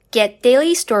Get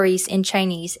daily stories in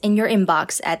Chinese in your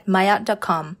inbox at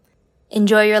maayot.com.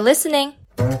 Enjoy your listening!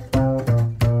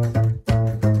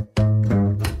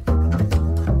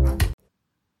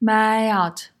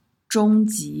 maayot 终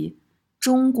极，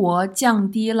中国降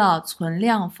低了存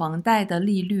量房贷的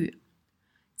利率。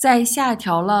在下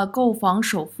调了购房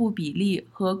首付比例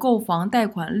和购房贷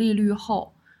款利率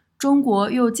后，中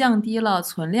国又降低了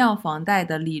存量房贷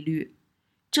的利率，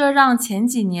这让前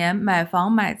几年买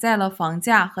房买在了房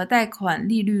价和贷款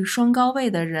利率双高位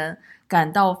的人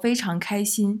感到非常开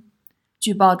心。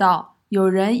据报道，有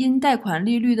人因贷款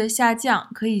利率的下降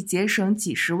可以节省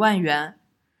几十万元。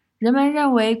人们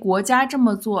认为国家这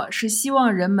么做是希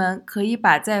望人们可以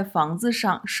把在房子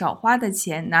上少花的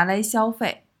钱拿来消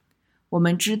费。我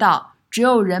们知道，只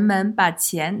有人们把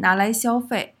钱拿来消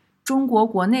费，中国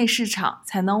国内市场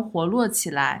才能活络起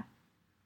来。